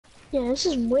Yeah, this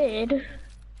is weird.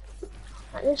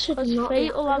 Like, this should Because not be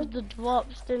Fatal has happening. the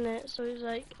drops, didn't it? So it's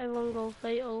like, everyone go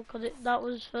Fatal, because that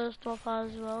was first drop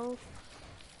as well.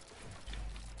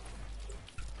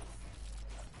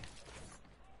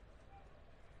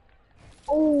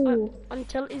 Oh,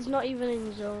 Until he's not even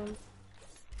in zone.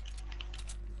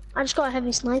 I just got a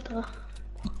heavy sniper.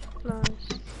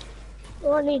 Nice.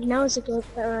 All I need now is a good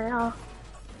better AR.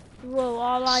 Whoa,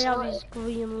 all I have Sorry. is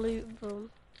green loot, bro.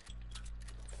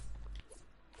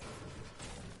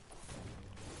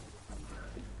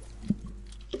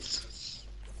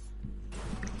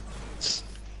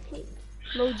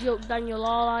 No joke, Daniel,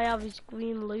 all I have is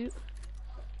green loot.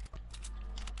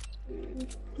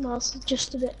 Well, it's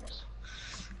just a bit.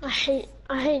 I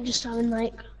hate just having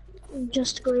like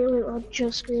just green loot or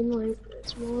just green loot.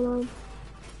 It's more.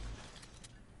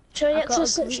 Should I I get to got the a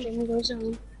slipstream and go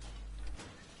zone?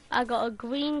 I got a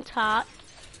green tack,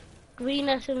 green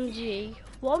SMG,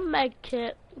 one med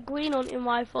kit, green hunting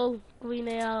rifle, green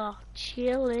AR.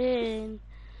 Chillin'.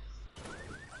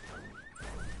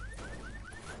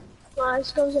 Right,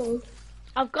 let's go zone.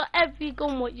 I've got every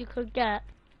gun what you could get.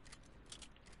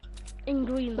 In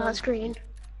green though. That's green.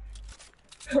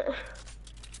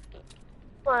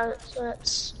 Right,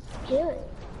 let's get it.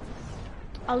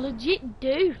 I legit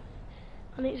do.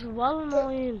 And it's well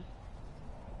annoying.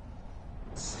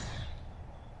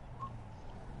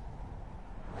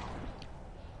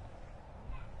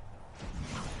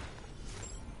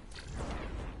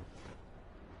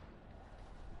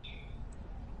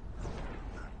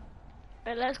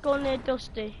 Right, let's go near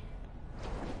Dusty.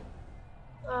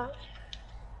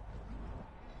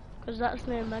 Because that's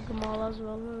near Mega Mall as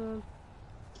well.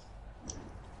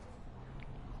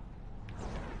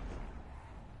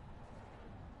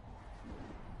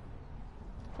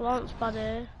 Launch pad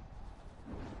here.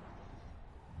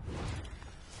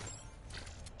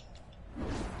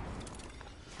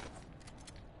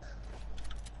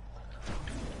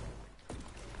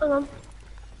 Hang on.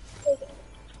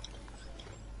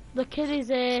 The kid is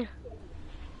here.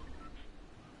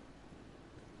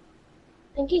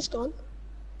 I think he's gone.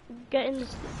 Getting the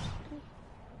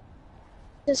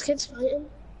This kid's fighting.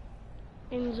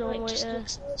 in zone Like, just waiter.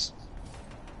 next to us.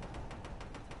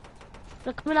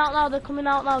 They're coming out now, they're coming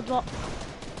out now. Drop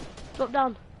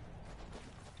down.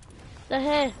 They're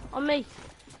here, on me.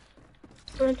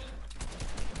 Come on.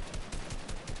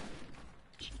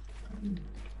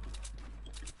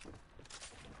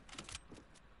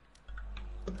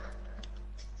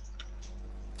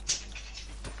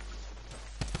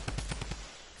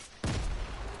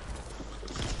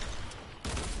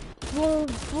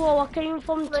 Bro, I came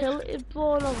from tilted,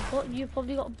 bro, and you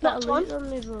probably got better loot than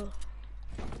me, bro.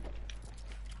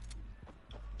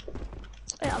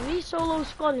 Hey, are we solo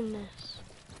squadding this?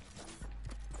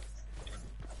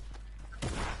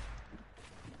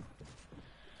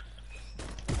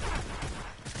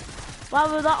 Why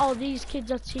were that all these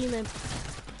kids are teaming?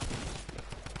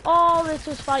 Oh, they're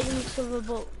just fighting each other,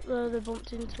 but they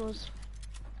bumped into us.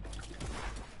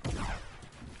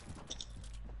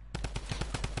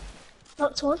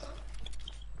 That's one.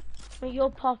 Mate, you're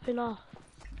popping off.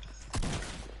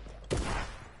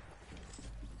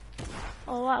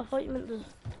 Oh, right, I thought you meant the...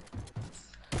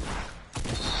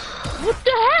 What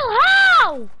the hell?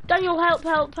 How? Daniel, help.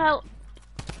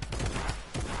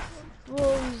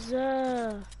 Bro's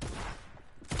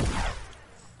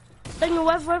Daniel,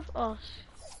 rev. Oh,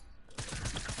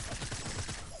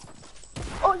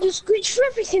 Oh, you screeched for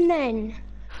everything then.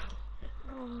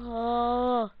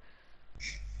 oh.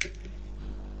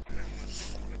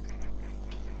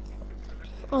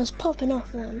 I was popping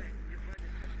off then.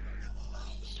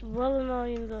 It's well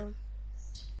annoying though.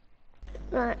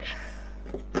 Right.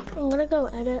 I'm gonna go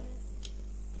edit.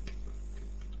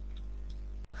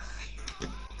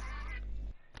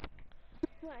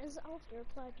 Right, is Alfie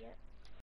replied yet?